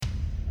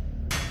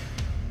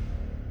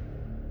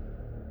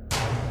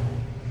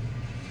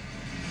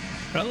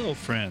Hello,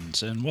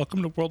 friends, and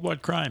welcome to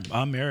Worldwide Crime.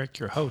 I'm Eric,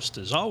 your host.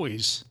 As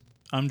always,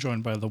 I'm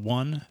joined by the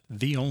one,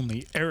 the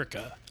only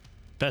Erica,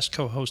 best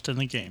co-host in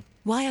the game.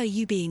 Why are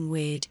you being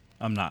weird?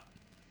 I'm not.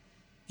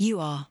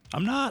 You are.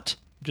 I'm not.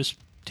 Just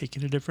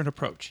taking a different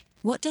approach.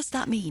 What does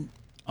that mean?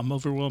 I'm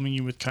overwhelming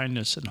you with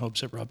kindness in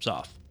hopes it rubs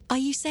off. Are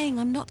you saying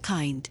I'm not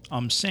kind?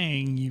 I'm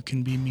saying you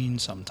can be mean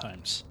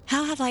sometimes.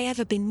 How have I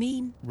ever been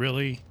mean?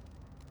 Really?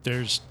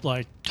 There's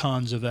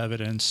tons of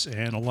evidence,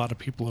 and a lot of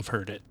people have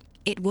heard it.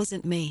 It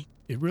wasn't me.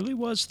 It really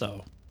was,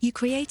 though. You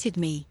created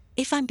me.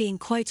 If I'm being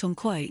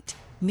quote-unquote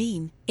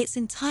mean, it's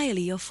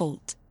entirely your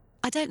fault.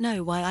 I don't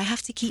know why I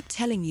have to keep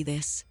telling you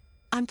this.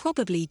 I'm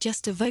probably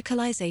just a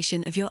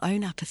vocalization of your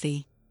own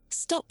apathy.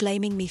 Stop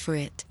blaming me for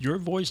it. Your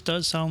voice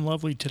does sound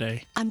lovely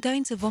today. I'm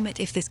going to vomit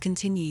if this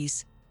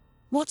continues.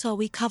 What are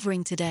we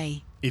covering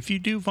today? If you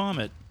do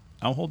vomit,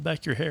 I'll hold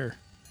back your hair.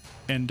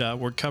 And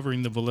we're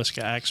covering the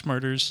Villisca Axe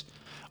murders.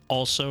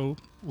 Also,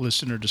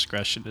 listener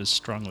discretion is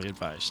strongly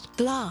advised.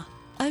 Blah.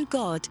 Oh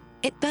God,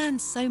 it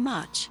burns so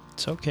much.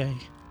 It's okay.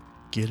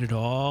 Get it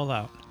all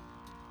out.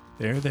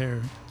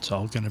 There. It's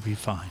all going to be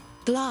fine.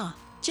 Blah.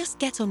 Just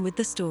get on with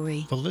the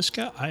story.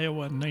 Villisca,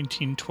 Iowa in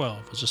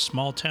 1912 was a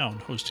small town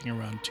hosting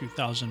around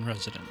 2,000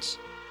 residents.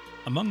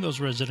 Among those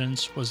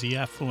residents was the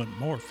affluent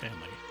Moore family.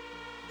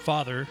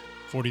 Father,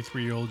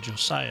 43-year-old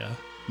Josiah,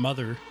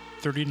 mother,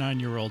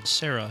 39-year-old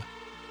Sarah,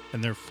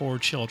 and their 4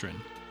 children,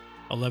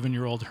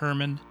 11-year-old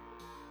Herman,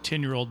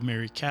 10-year-old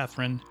Mary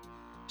Catherine,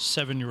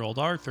 7-year-old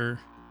Arthur,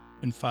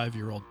 and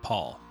 5-year-old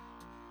Paul.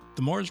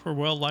 The Moores were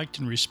well liked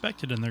and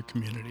respected in their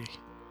community.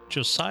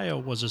 Josiah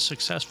was a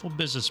successful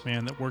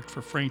businessman that worked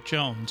for Frank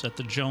Jones at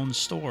the Jones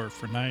store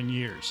for 9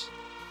 years.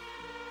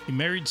 He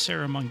married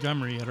Sarah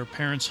Montgomery at her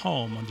parents'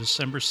 home on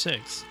December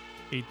 6,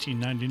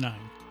 1899.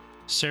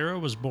 Sarah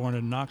was born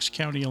in Knox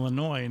County,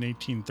 Illinois in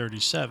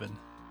 1837.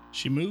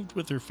 She moved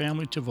with her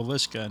family to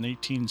Villisca in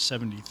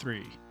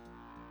 1873.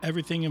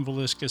 Everything in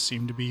Villisca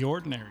seemed to be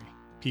ordinary.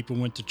 People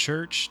went to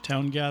church,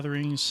 town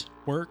gatherings,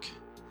 work,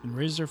 and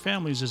raised their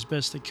families as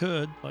best they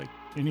could, like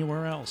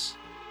anywhere else.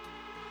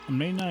 On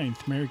May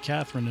 9th, Mary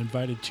Catherine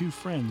invited 2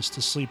 friends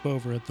to sleep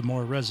over at the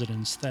Moore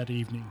residence that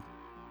evening.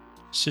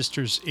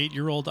 Sisters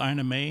 8-year-old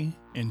Ina May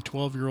and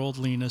 12-year-old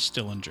Lena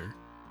Stillinger.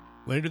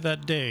 Later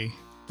that day,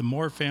 the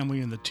Moore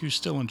family and the 2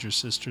 Stillinger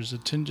sisters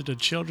attended a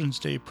Children's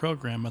Day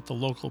program at the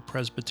local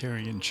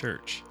Presbyterian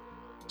church.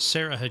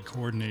 Sarah had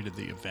coordinated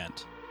the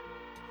event.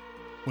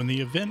 When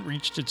the event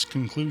reached its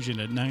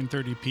conclusion at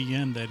 9:30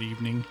 p.m. that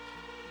evening,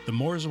 the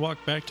Moores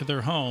walked back to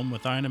their home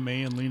with Ina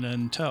May and Lena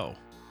in tow.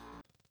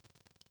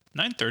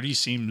 9:30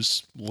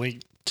 seems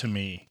late to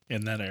me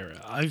in that era.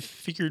 I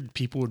figured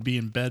people would be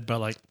in bed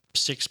by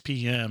 6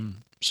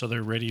 p.m. so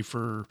they're ready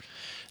for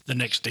the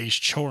next day's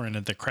choring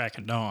at the crack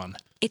of dawn.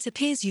 It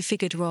appears you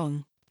figured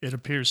wrong. It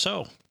appears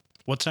so.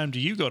 What time do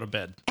you go to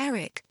bed?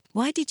 Eric,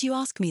 why did you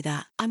ask me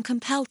that? I'm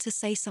compelled to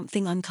say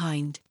something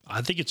unkind.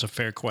 I think it's a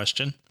fair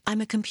question. I'm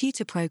a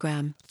computer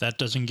program. That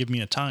doesn't give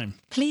me a time.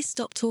 Please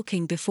stop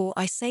talking before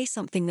I say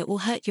something that will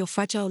hurt your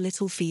fragile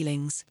little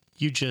feelings.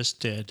 You just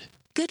did.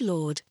 Good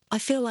Lord, I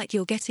feel like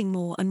you're getting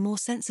more and more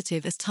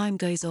sensitive as time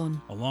goes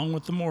on. Along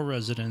with the Moore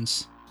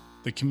residents,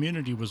 the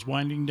community was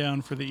winding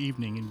down for the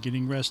evening and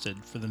getting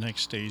rested for the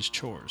next day's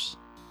chores.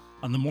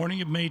 On the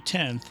morning of May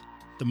 10th,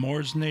 the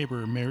Moore's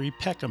neighbor, Mary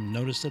Peckham,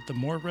 noticed that the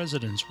Moore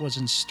residence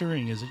wasn't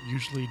stirring as it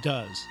usually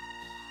does.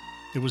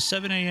 It was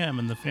 7 a.m.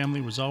 and the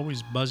family was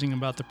always buzzing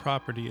about the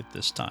property at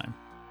this time.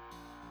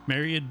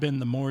 Mary had been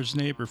the Moore's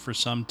neighbor for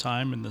some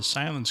time, and the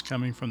silence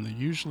coming from the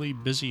usually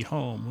busy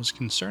home was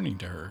concerning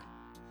to her.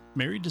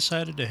 Mary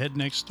decided to head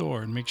next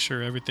door and make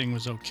sure everything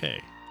was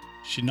okay.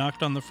 She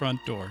knocked on the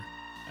front door.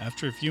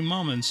 After a few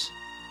moments,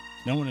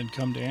 no one had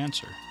come to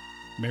answer.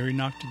 Mary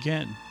knocked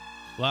again,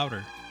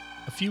 louder.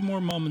 A few more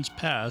moments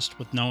passed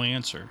with no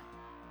answer.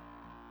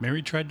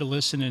 Mary tried to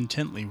listen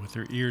intently with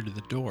her ear to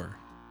the door.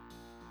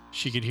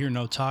 She could hear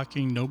no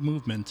talking, no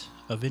movement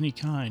of any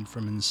kind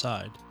from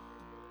inside.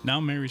 Now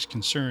Mary's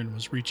concern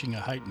was reaching a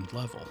heightened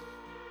level.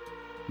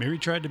 Mary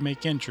tried to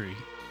make entry,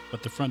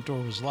 but the front door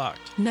was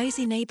locked.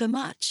 Nosy neighbor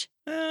much?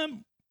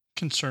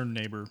 Concerned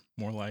neighbor,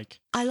 more like.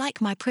 I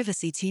like my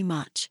privacy too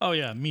much. Oh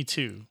yeah, me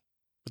too.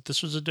 But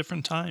this was a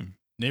different time.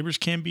 Neighbors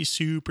can be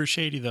super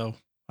shady though.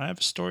 I have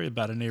a story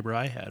about a neighbor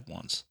I had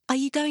once. Are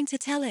you going to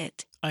tell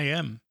it? I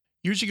am.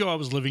 Years ago I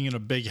was living in a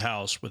big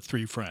house with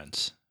 3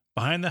 friends.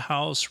 Behind the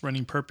house,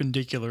 running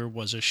perpendicular,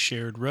 was a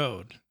shared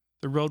road.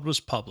 The road was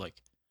public.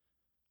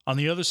 On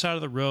the other side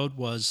of the road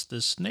was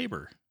this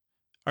neighbor.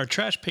 Our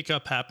trash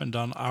pickup happened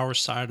on our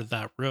side of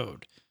that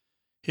road.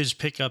 His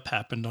pickup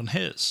happened on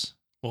his.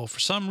 Well, for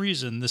some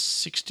reason, this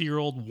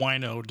 60-year-old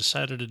wino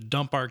decided to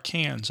dump our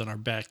cans in our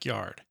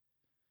backyard.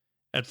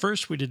 At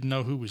first, we didn't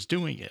know who was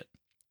doing it,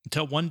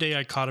 until one day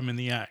I caught him in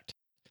the act.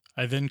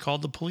 I then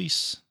called the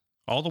police.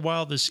 All the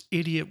while, this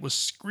idiot was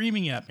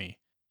screaming at me.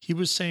 He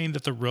was saying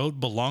that the road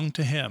belonged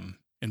to him,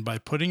 and by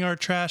putting our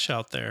trash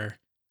out there,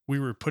 we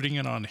were putting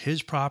it on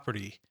his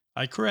property.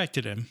 I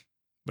corrected him,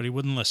 but he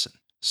wouldn't listen.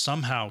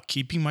 Somehow,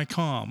 keeping my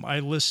calm, I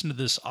listened to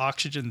this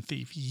oxygen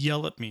thief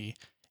yell at me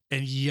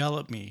and yell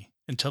at me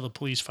until the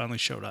police finally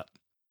showed up.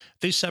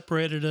 They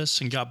separated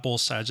us and got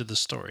both sides of the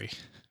story.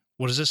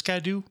 What does this guy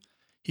do?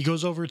 He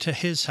goes over to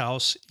his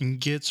house and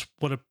gets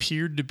what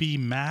appeared to be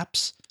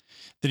maps.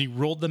 Then he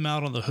rolled them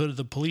out on the hood of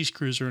the police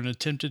cruiser and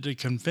attempted to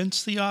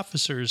convince the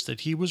officers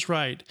that he was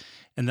right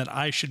and that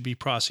I should be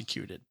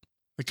prosecuted.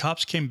 The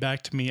cops came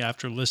back to me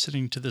after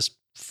listening to this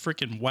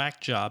frickin' whack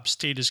job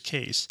state his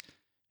case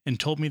and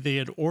told me they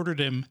had ordered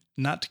him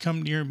not to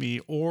come near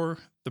me or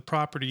the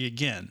property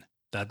again.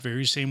 That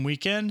very same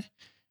weekend,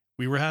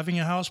 we were having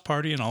a house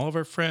party and all of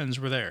our friends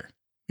were there.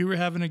 We were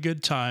having a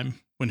good time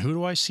when who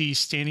do I see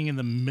standing in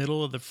the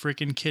middle of the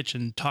frickin'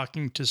 kitchen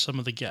talking to some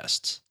of the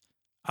guests?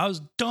 I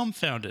was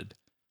dumbfounded.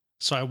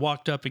 So I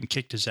walked up and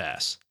kicked his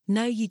ass.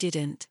 No, you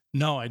didn't.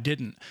 No, I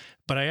didn't.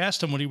 But I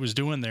asked him what he was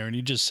doing there and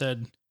he just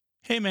said,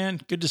 "Hey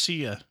man, good to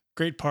see you.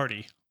 Great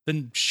party."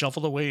 Then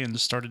shuffled away and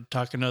started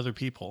talking to other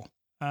people.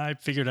 I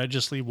figured I'd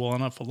just leave well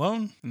enough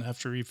alone, and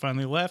after he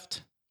finally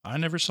left, I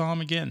never saw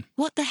him again.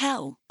 What the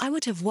hell? I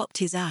would have whopped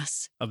his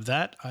ass. Of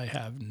that, I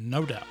have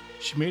no doubt.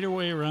 She made her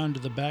way around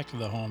to the back of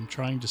the home,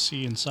 trying to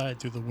see inside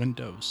through the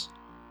windows,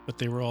 but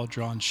they were all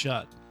drawn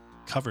shut,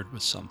 covered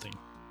with something.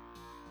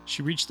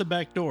 She reached the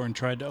back door and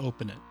tried to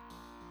open it.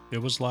 It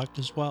was locked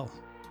as well.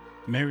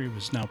 Mary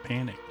was now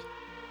panicked.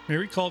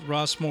 Mary called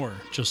Ross Moore,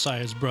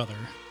 Josiah's brother,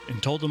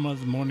 and told him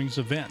of the morning's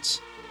events.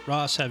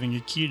 Ross, having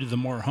a key to the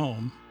Moore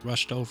home,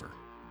 rushed over.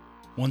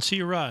 Once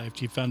he arrived,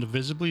 he found a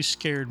visibly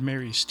scared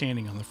Mary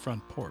standing on the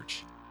front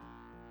porch.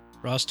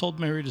 Ross told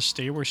Mary to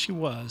stay where she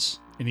was,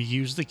 and he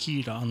used the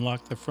key to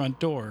unlock the front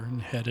door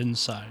and head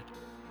inside.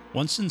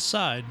 Once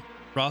inside,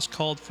 Ross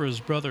called for his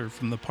brother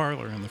from the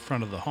parlor in the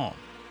front of the home.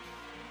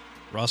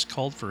 Ross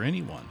called for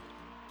anyone.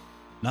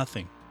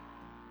 Nothing.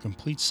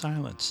 Complete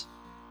silence.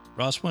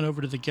 Ross went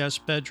over to the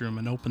guest bedroom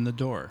and opened the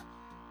door.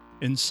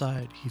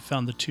 Inside, he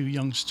found the two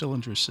young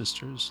Stillinger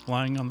sisters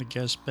lying on the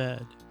guest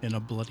bed in a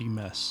bloody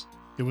mess.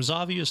 It was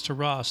obvious to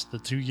Ross the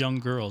two young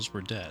girls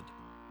were dead.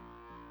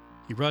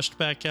 He rushed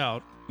back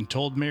out and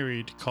told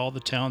Mary to call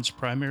the town's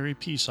primary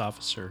peace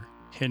officer,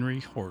 Henry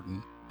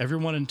Horton.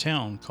 Everyone in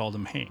town called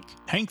him Hank.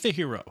 Hank the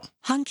hero.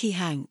 Hunky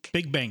Hank.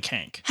 Big Bank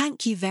Hank.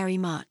 Thank you very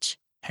much.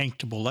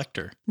 Hankable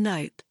Lecter.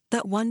 Nope,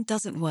 that one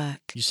doesn't work.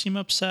 You seem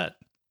upset.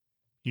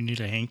 You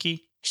need a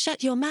hanky?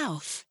 Shut your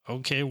mouth.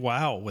 Okay,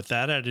 wow. With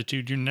that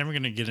attitude, you're never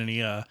going to get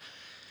any,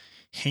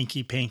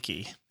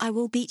 hanky-panky. I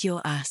will beat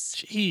your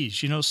ass.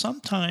 Jeez,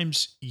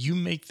 sometimes you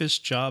make this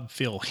job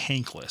feel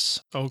hankless.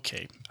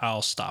 Okay,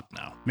 I'll stop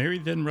now. Mary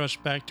then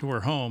rushed back to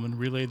her home and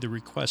relayed the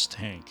request to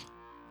Hank.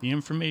 The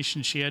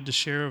information she had to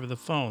share over the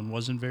phone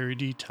wasn't very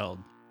detailed,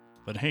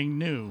 but Hank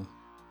knew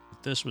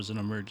that this was an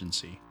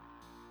emergency.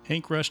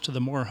 Hank rushed to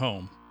the Moore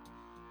home.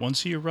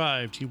 Once he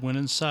arrived, he went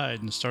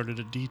inside and started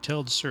a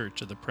detailed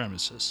search of the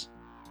premises.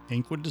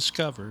 Hank would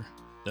discover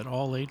that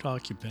all 8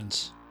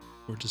 occupants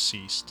were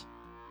deceased,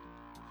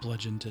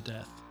 bludgeoned to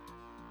death.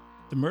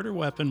 The murder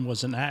weapon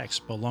was an axe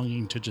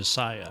belonging to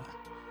Josiah.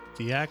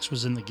 The axe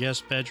was in the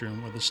guest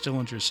bedroom where the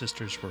Stillinger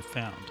sisters were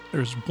found.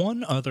 There's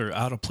one other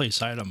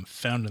out-of-place item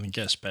found in the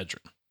guest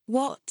bedroom.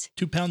 What?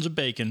 2 pounds of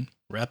bacon,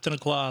 wrapped in a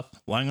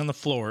cloth, lying on the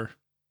floor,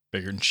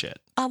 bigger than shit.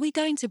 Are we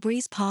going to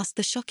breeze past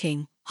the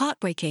shocking,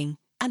 heartbreaking,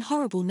 and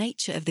horrible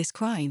nature of this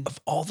crime? Of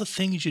all the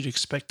things you'd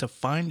expect to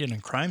find in a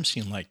crime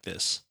scene like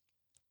this,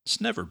 it's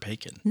never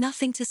bacon.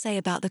 Nothing to say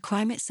about the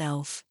crime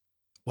itself.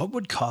 What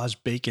would cause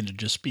bacon to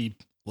just be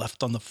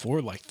left on the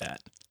floor like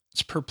that?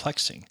 It's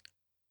perplexing.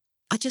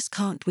 I just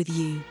can't with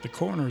you. The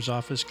coroner's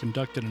office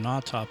conducted an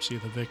autopsy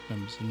of the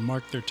victims and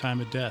marked their time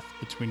of death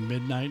between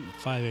midnight and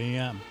 5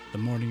 a.m. the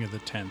morning of the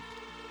 10th.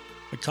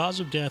 The cause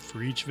of death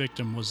for each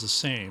victim was the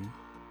same,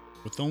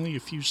 with only a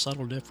few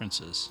subtle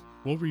differences.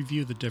 We'll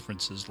review the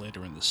differences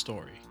later in the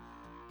story.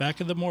 Back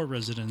at the Moore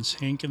residence,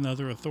 Hank and the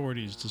other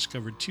authorities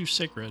discovered 2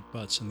 cigarette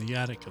butts in the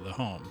attic of the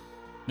home,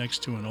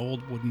 next to an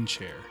old wooden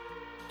chair.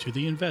 To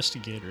the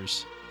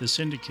investigators, this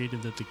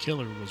indicated that the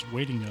killer was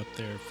waiting up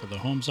there for the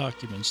home's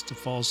occupants to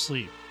fall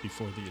asleep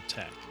before the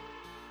attack.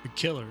 The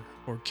killer,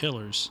 or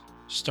killers,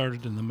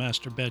 started in the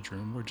master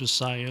bedroom where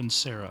Josiah and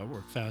Sarah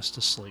were fast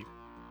asleep.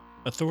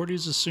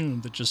 Authorities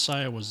assumed that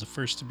Josiah was the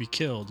first to be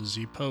killed as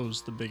he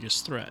posed the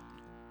biggest threat.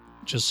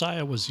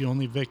 Josiah was the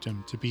only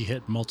victim to be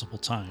hit multiple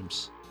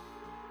times.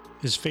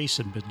 His face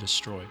had been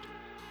destroyed.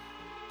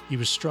 He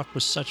was struck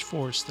with such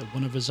force that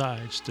one of his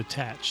eyes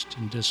detached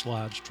and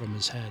dislodged from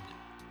his head.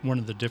 One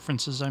of the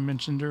differences I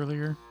mentioned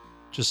earlier,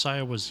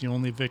 Josiah was the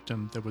only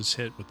victim that was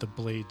hit with the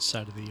blade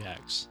side of the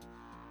axe.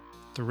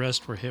 The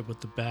rest were hit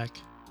with the back,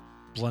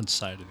 blunt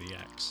side of the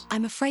axe.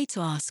 I'm afraid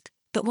to ask,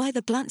 but why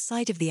the blunt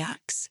side of the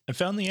axe? I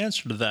found the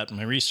answer to that in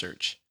my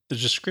research. The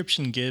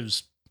description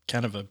gives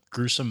kind of a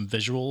gruesome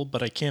visual,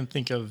 but I can't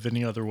think of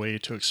any other way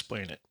to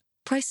explain it.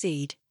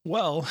 Proceed.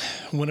 Well,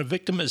 when a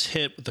victim is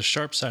hit with the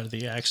sharp side of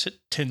the axe, it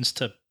tends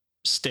to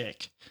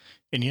stick,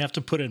 and you have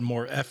to put in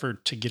more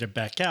effort to get it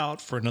back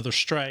out for another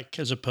strike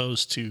as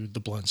opposed to the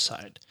blunt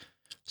side.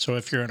 So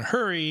if you're in a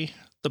hurry,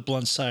 the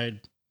blunt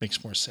side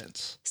makes more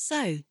sense.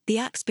 So, the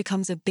axe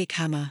becomes a big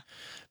hammer.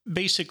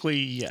 Basically,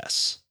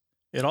 yes.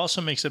 It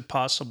also makes it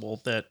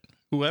possible that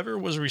whoever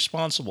was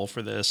responsible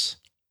for this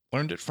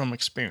learned it from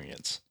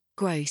experience.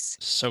 Gross.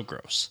 So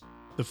gross.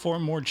 The 4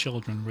 more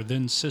children were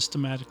then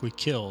systematically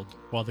killed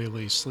while they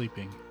lay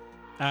sleeping.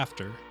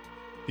 After,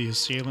 the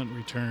assailant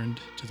returned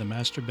to the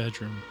master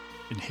bedroom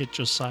and hit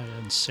Josiah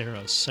and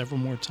Sarah several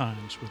more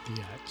times with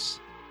the axe.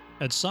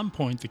 At some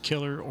point, the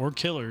killer or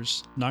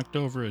killers knocked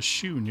over a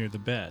shoe near the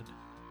bed.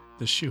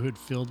 The shoe had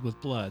filled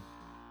with blood,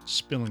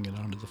 spilling it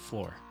onto the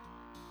floor.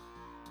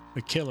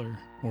 The killer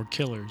or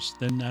killers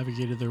then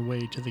navigated their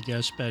way to the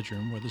guest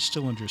bedroom where the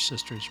Stillinger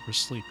sisters were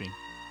sleeping.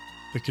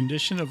 The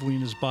condition of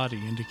Lena's body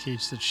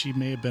indicates that she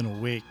may have been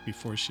awake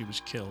before she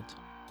was killed.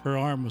 Her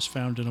arm was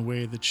found in a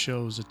way that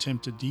shows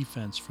attempted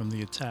defense from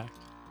the attack.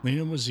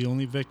 Lena was the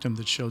only victim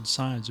that showed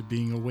signs of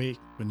being awake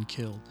when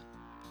killed.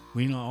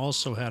 Lena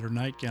also had her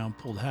nightgown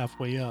pulled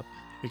halfway up,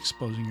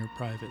 exposing her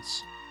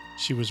privates.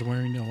 She was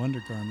wearing no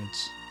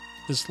undergarments.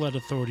 This led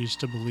authorities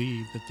to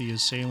believe that the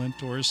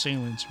assailant or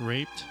assailants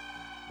raped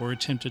or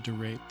attempted to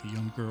rape the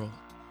young girl.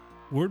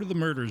 Word of the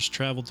murders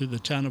traveled through the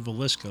town of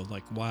Villisca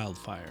like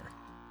wildfire.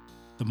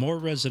 The Moore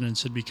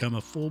residence had become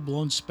a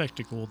full-blown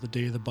spectacle the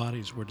day the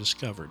bodies were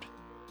discovered.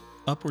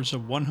 Upwards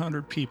of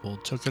 100 people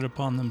took it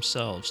upon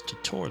themselves to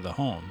tour the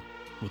home,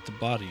 with the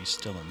bodies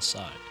still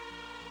inside.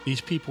 These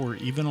people were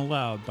even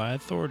allowed by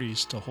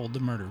authorities to hold the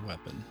murder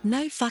weapon.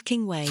 No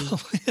fucking way.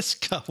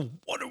 Villisca,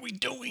 what are we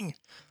doing?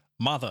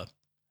 Martha.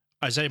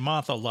 I say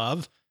Martha,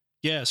 love.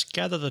 Yes,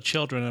 gather the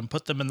children and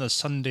put them in the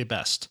Sunday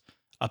best.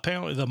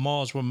 Apparently the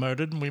Moores were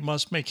murdered and we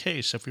must make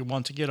haste if we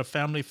want to get a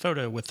family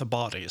photo with the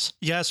bodies.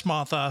 Yes,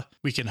 Martha,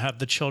 we can have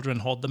the children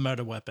hold the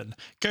murder weapon.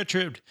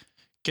 Gertrude,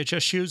 get your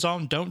shoes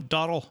on, don't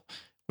dawdle.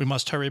 We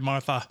must hurry,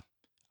 Martha.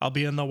 I'll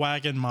be in the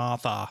wagon,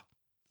 Martha.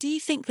 Do you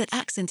think that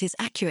accent is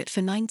accurate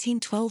for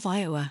 1912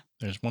 Iowa?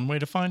 There's one way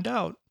to find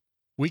out.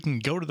 We can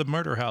go to the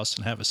murder house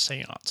and have a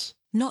seance.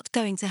 Not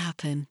going to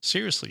happen.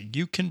 Seriously,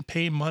 you can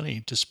pay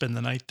money to spend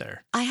the night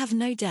there. I have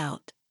no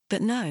doubt.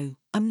 But no,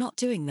 I'm not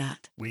doing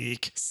that.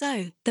 Weak.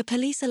 So, the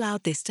police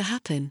allowed this to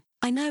happen.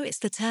 I know it's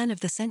the turn of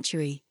the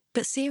century,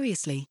 but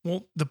seriously.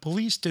 Well, the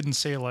police didn't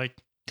say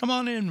come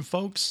on in,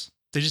 folks.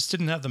 They just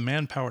didn't have the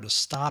manpower to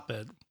stop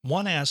it.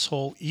 One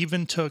asshole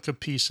even took a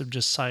piece of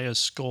Josiah's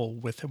skull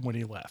with him when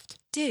he left.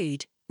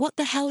 Dude, what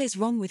the hell is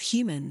wrong with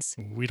humans?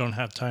 We don't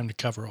have time to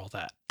cover all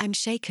that. I'm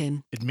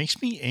shaken. It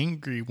makes me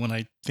angry when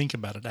I think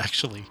about it,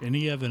 actually.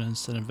 Any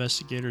evidence that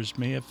investigators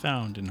may have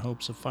found in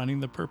hopes of finding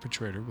the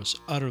perpetrator was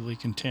utterly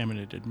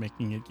contaminated,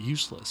 making it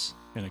useless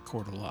in a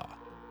court of law.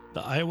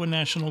 The Iowa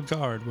National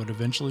Guard would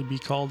eventually be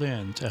called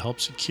in to help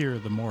secure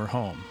the Moore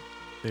home.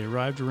 They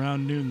arrived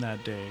around noon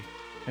that day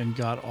and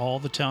got all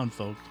the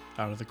townfolk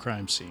out of the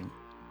crime scene.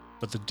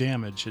 But the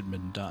damage had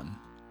been done.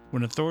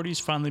 When authorities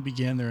finally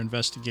began their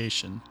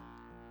investigation,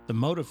 the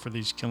motive for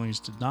these killings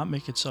did not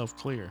make itself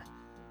clear.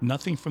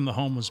 Nothing from the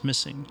home was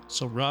missing,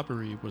 so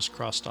robbery was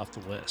crossed off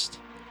the list.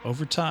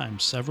 Over time,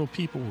 several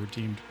people were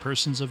deemed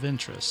persons of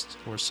interest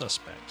or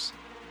suspects.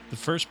 The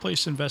first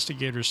place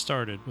investigators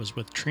started was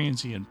with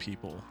transient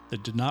people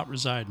that did not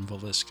reside in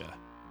Villisca.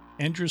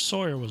 Andrew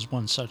Sawyer was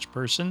one such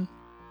person.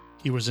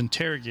 He was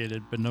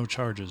interrogated, but no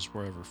charges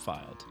were ever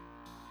filed.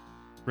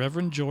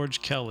 Reverend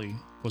George Kelly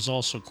was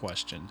also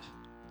questioned.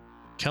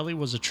 Kelly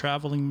was a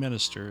traveling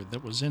minister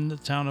that was in the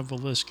town of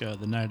Villisca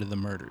the night of the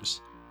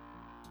murders.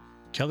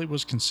 Kelly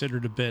was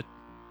considered a bit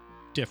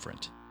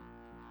different.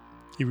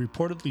 He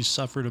reportedly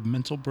suffered a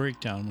mental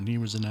breakdown when he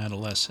was an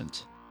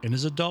adolescent. In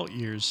his adult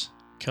years,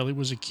 Kelly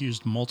was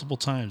accused multiple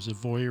times of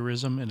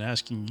voyeurism and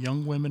asking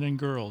young women and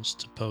girls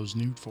to pose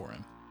nude for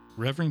him.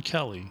 Reverend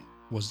Kelly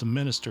was the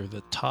minister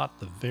that taught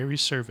the very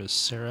service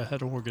Sarah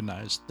had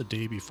organized the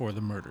day before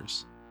the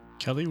murders.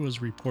 Kelly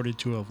was reported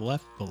to have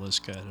left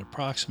Villisca at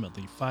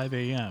approximately 5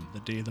 a.m. the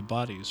day the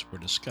bodies were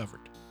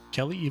discovered.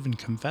 Kelly even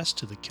confessed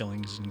to the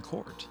killings in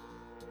court,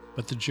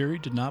 but the jury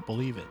did not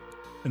believe it.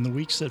 In the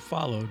weeks that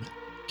followed,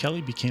 Kelly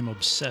became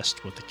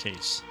obsessed with the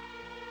case.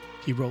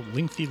 He wrote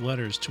lengthy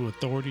letters to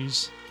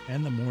authorities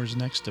and the Moore's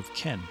next of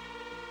kin.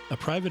 A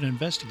private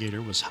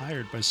investigator was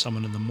hired by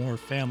someone in the Moore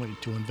family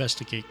to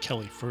investigate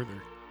Kelly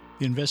further.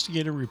 The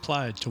investigator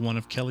replied to one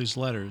of Kelly's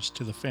letters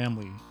to the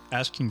family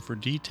asking for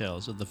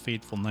details of the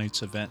fateful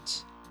night's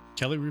events.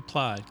 Kelly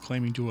replied,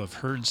 claiming to have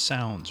heard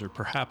sounds or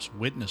perhaps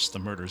witnessed the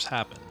murders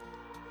happen.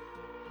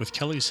 With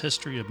Kelly's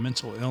history of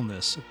mental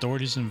illness,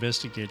 authorities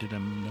investigated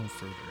him no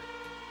further.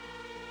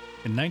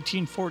 In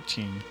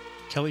 1914,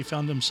 Kelly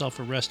found himself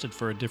arrested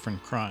for a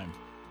different crime.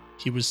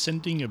 He was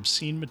sending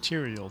obscene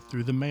material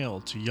through the mail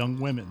to young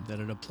women that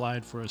had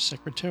applied for a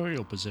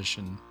secretarial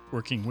position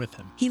working with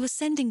him. He was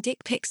sending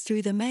dick pics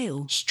through the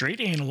mail. Straight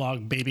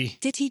analog, baby.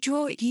 Did he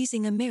draw it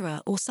using a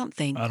mirror or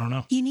something? I don't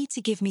know. You need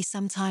to give me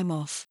some time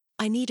off.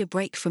 I need a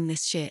break from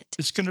this shit.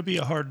 It's going to be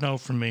a hard no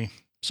from me.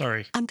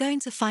 Sorry. I'm going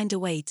to find a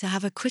way to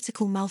have a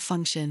critical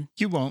malfunction.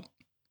 You won't.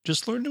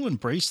 Just learn to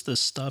embrace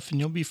this stuff and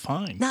you'll be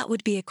fine. That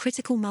would be a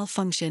critical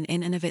malfunction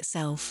in and of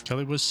itself.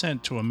 Kelly was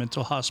sent to a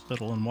mental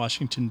hospital in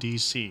Washington,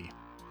 D.C.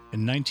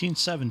 In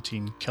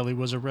 1917, Kelly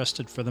was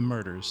arrested for the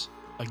murders,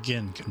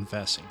 again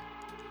confessing.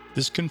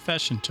 This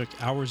confession took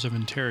hours of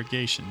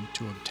interrogation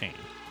to obtain.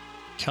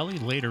 Kelly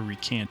later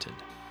recanted.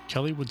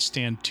 Kelly would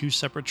stand 2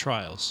 separate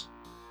trials.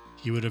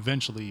 He would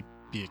eventually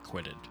be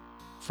acquitted.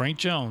 Frank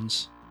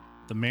Jones,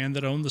 the man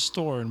that owned the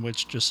store in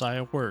which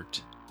Josiah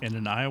worked, and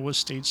an Iowa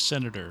state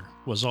senator,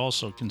 was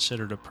also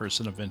considered a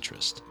person of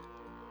interest.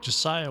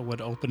 Josiah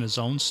would open his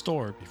own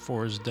store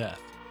before his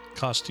death,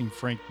 costing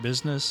Frank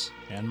business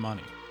and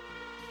money.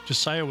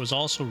 Josiah was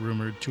also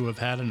rumored to have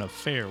had an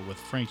affair with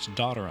Frank's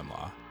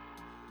daughter-in-law.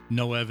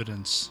 No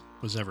evidence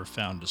was ever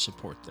found to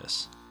support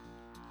this.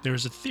 There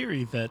is a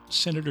theory that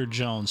Senator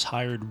Jones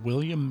hired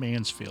William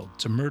Mansfield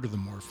to murder the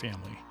Moore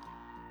family.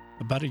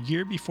 About a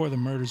year before the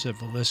murders at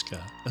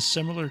Villisca, a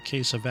similar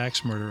case of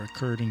axe murder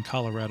occurred in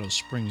Colorado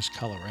Springs,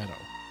 Colorado.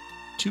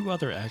 2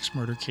 other axe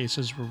murder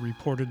cases were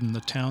reported in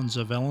the towns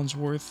of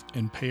Ellensworth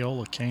and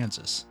Paola,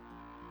 Kansas.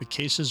 The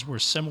cases were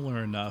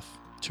similar enough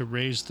to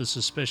raise the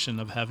suspicion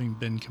of having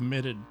been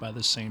committed by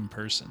the same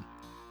person.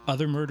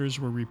 Other murders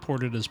were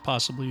reported as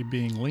possibly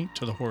being linked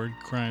to the horrid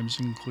crimes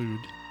include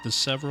the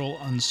several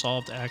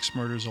unsolved axe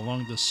murders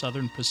along the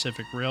Southern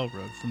Pacific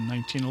Railroad from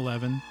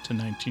 1911 to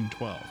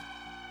 1912,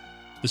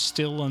 the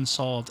still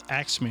unsolved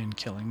Axeman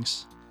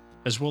killings,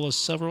 as well as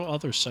several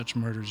other such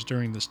murders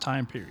during this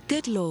time period.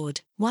 Good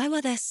Lord, why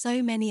were there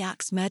so many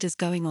axe murders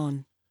going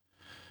on?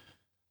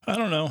 I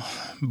don't know.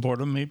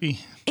 Boredom, maybe?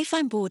 If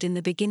I'm bored in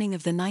the beginning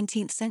of the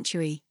 19th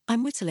century,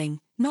 I'm whittling,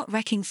 not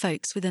wrecking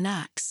folks with an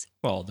axe.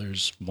 Well,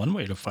 there's one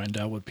way to find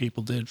out what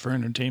people did for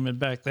entertainment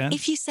back then.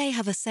 If you say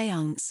have a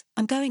seance,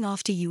 I'm going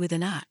after you with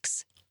an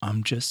axe.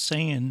 I'm just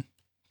saying.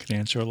 Could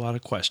answer a lot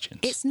of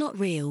questions. It's not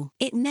real.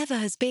 It never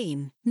has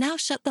been. Now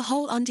shut the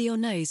hole under your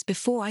nose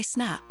before I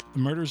snap. The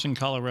murders in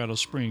Colorado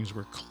Springs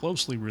were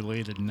closely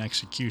related in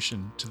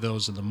execution to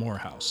those in the Moore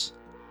house.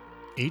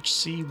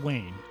 H.C.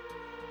 Wayne,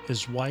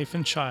 his wife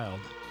and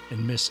child,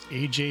 and Miss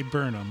A.J.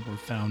 Burnham were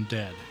found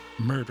dead,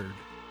 murdered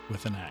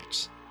with an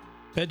axe.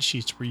 Bed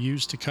sheets were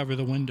used to cover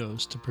the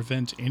windows to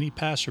prevent any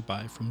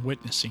passerby from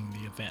witnessing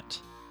the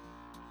event.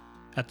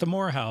 At the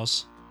Moore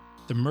house,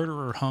 the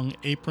murderer hung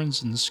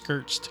aprons and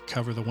skirts to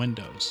cover the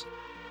windows,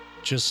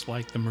 just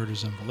like the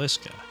murders in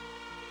Villisca.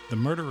 The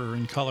murderer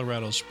in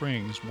Colorado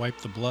Springs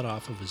wiped the blood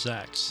off of his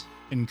axe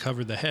and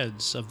covered the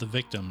heads of the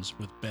victims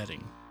with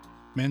bedding.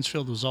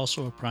 Mansfield was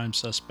also a prime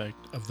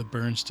suspect of the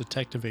Burns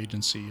Detective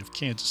Agency of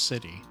Kansas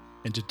City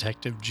and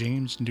Detective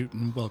James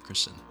Newton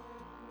Wilkerson.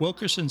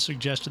 Wilkerson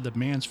suggested that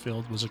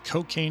Mansfield was a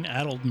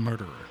cocaine-addled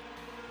murderer.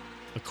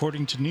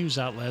 According to news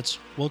outlets,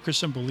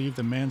 Wilkerson believed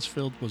that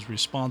Mansfield was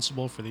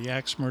responsible for the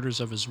axe murders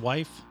of his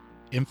wife,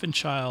 infant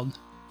child,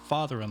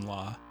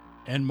 father-in-law,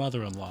 and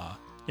mother-in-law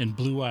in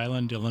Blue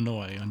Island,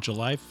 Illinois on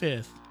July 5,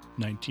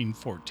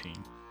 1914.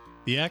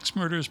 The axe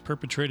murders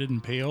perpetrated in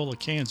Paola,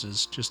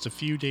 Kansas just a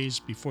few days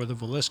before the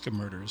Villisca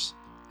murders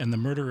and the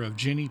murder of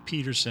Jenny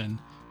Peterson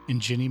and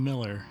Jenny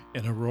Miller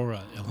in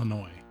Aurora,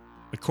 Illinois.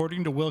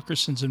 According to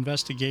Wilkerson's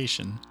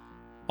investigation,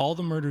 all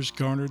the murders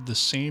garnered the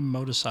same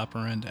modus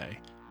operandi,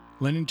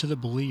 lending to the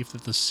belief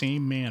that the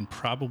same man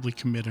probably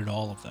committed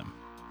all of them.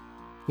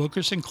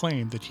 Wilkerson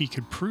claimed that he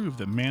could prove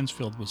that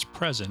Mansfield was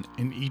present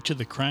in each of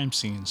the crime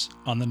scenes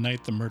on the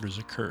night the murders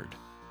occurred.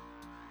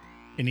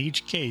 In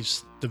each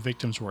case, the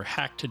victims were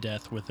hacked to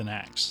death with an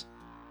axe,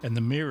 and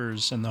the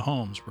mirrors in the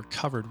homes were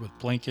covered with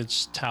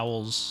blankets,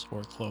 towels,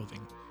 or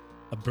clothing.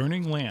 A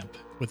burning lamp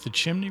with the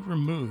chimney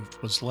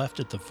removed was left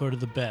at the foot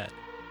of the bed,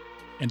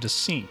 and a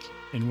sink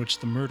in which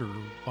the murderer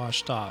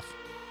washed off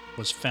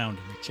was found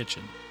in the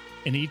kitchen.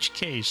 In each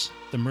case,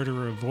 the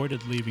murderer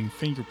avoided leaving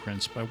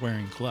fingerprints by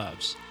wearing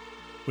gloves,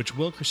 which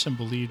Wilkerson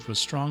believed was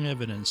strong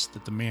evidence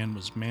that the man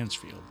was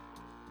Mansfield.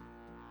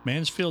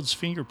 Mansfield's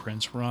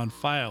fingerprints were on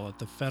file at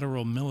the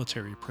federal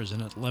military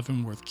prison at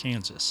Leavenworth,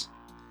 Kansas.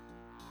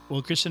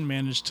 Wilkerson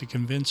managed to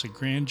convince a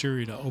grand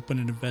jury to open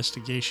an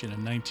investigation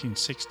in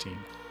 1916,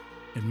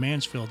 and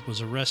Mansfield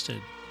was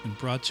arrested and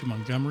brought to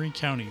Montgomery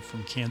County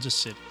from Kansas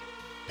City.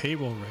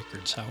 Payroll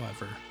records,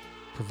 however,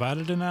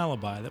 provided an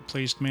alibi that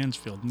placed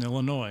Mansfield in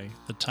Illinois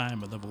at the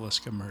time of the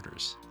Villisca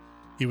murders.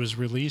 He was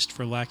released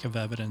for lack of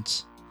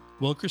evidence.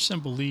 Wilkerson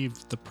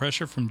believed the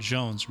pressure from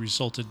Jones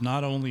resulted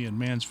not only in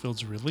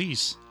Mansfield's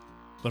release,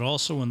 but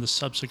also in the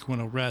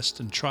subsequent arrest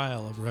and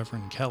trial of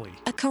Reverend Kelly.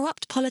 A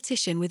corrupt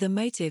politician with a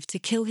motive to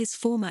kill his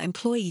former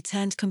employee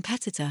turned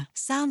competitor.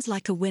 Sounds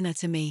like a winner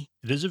to me.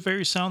 It is a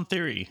very sound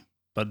theory,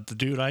 but the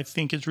dude I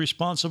think is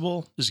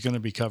responsible is going to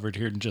be covered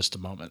here in just a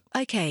moment.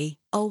 Okay,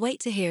 I'll wait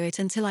to hear it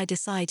until I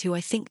decide who I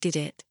think did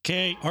it.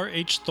 K.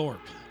 R.H. Thorpe,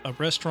 a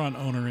restaurant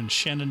owner in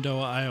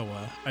Shenandoah,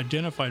 Iowa,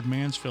 identified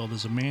Mansfield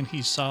as a man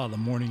he saw the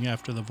morning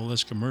after the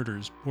Villisca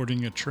murders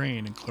boarding a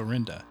train in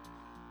Clarinda.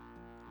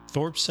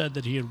 Thorpe said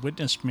that he had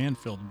witnessed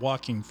Mansfield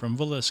walking from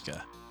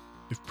Villisca.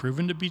 If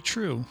proven to be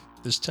true,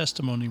 this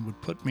testimony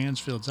would put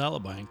Mansfield's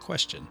alibi in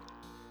question.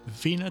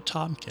 Vina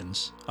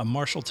Tompkins, a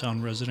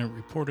Marshalltown resident,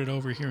 reported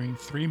overhearing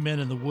 3 men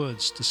in the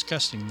woods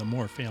discussing the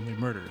Moore family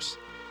murders.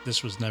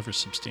 This was never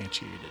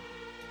substantiated.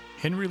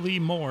 Henry Lee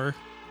Moore,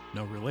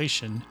 no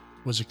relation,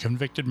 was a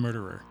convicted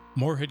murderer.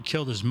 Moore had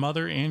killed his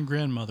mother and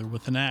grandmother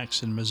with an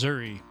axe in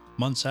Missouri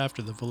months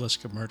after the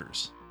Villisca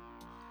murders.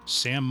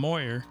 Sam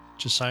Moyer,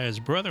 Josiah's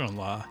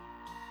brother-in-law,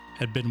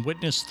 had been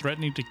witnessed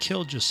threatening to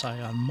kill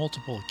Josiah on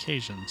multiple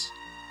occasions,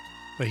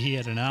 but he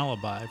had an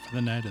alibi for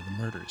the night of the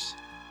murders.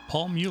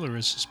 Paul Mueller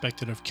is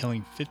suspected of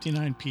killing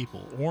 59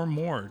 people or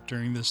more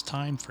during this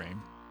time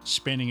frame,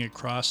 spanning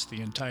across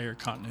the entire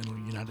continental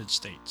United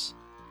States.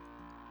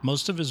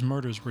 Most of his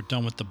murders were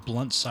done with the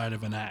blunt side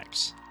of an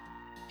axe.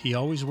 He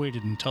always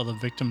waited until the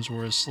victims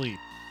were asleep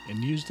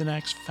and used an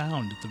axe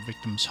found at the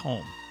victim's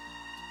home.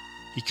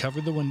 He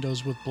covered the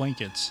windows with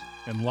blankets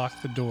and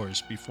locked the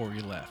doors before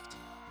he left.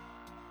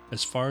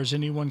 As far as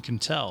anyone can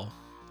tell,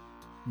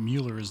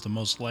 Mueller is the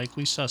most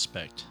likely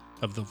suspect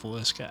of the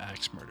Villisca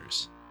axe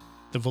murders.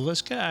 The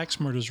Villisca axe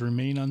murders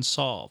remain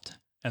unsolved,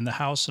 and the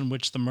house in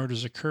which the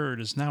murders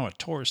occurred is now a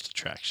tourist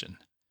attraction.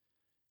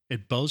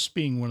 It boasts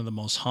being one of the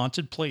most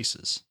haunted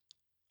places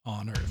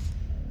on Earth.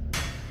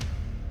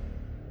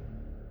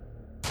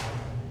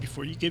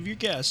 Before you give your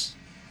guess,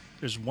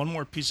 there's one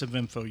more piece of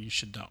info you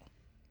should know.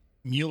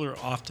 Mueller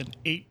often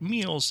ate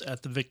meals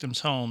at the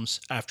victims' homes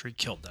after he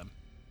killed them.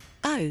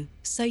 Oh,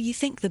 so you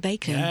think the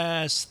bacon?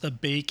 Yes, the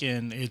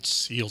bacon. It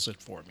seals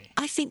it for me.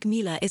 I think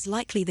Mueller is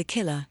likely the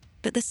killer,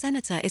 but the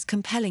senator is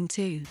compelling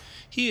too.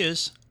 He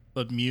is,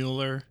 but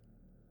Mueller,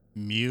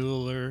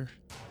 you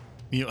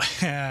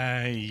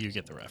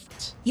get the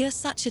reference. You're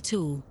such a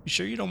tool. You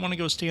sure you don't want to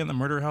go stay in the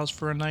murder house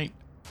for a night?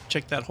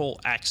 Check that whole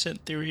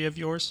accent theory of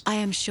yours? I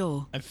am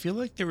sure. I feel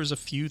like there was a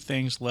few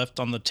things left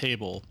on the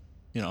table,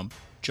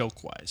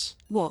 joke-wise.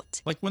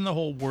 What? Like when the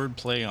whole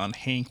wordplay on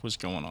Hank was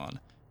going on.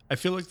 I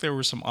feel like there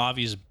were some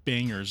obvious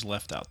bangers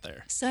left out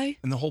there. So?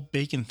 And the whole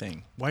bacon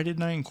thing. Why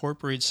didn't I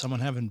incorporate someone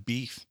having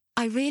beef?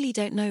 I really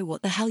don't know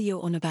what the hell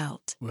you're on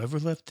about. Whoever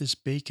left this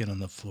bacon on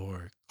the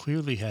floor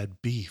clearly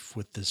had beef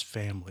with this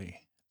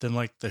family. Then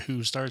like the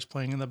Who starts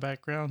playing in the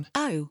background.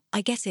 Oh,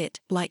 I get it,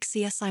 like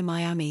CSI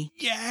Miami.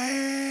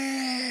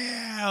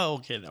 Yeah!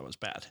 Okay, that was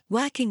bad.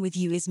 Working with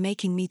you is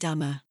making me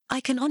dumber.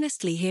 I can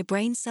honestly hear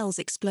brain cells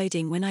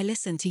exploding when I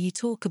listen to you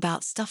talk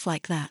about stuff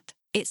like that.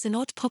 It's an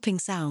odd popping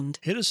sound.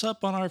 Hit us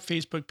up on our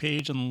Facebook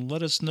page and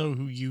let us know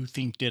who you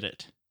think did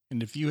it.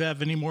 And if you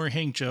have any more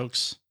Hank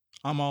jokes,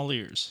 I'm all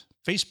ears.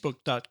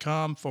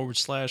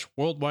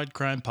 Facebook.com/Worldwide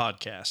Crime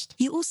Podcast.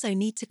 You also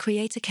need to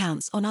create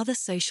accounts on other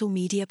social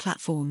media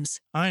platforms.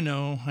 I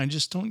know, I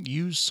just don't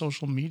use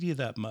social media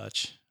that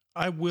much.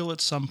 I will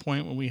at some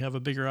point when we have a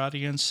bigger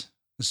audience.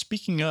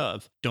 Speaking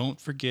of, don't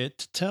forget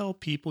to tell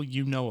people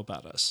you know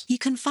about us. You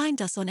can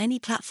find us on any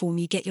platform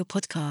you get your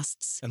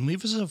podcasts. And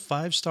leave us a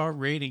 5-star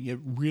rating. It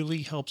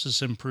really helps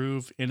us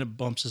improve and it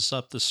bumps us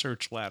up the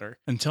search ladder.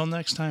 Until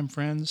next time,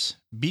 friends,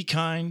 be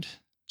kind,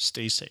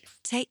 stay safe.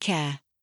 Take care.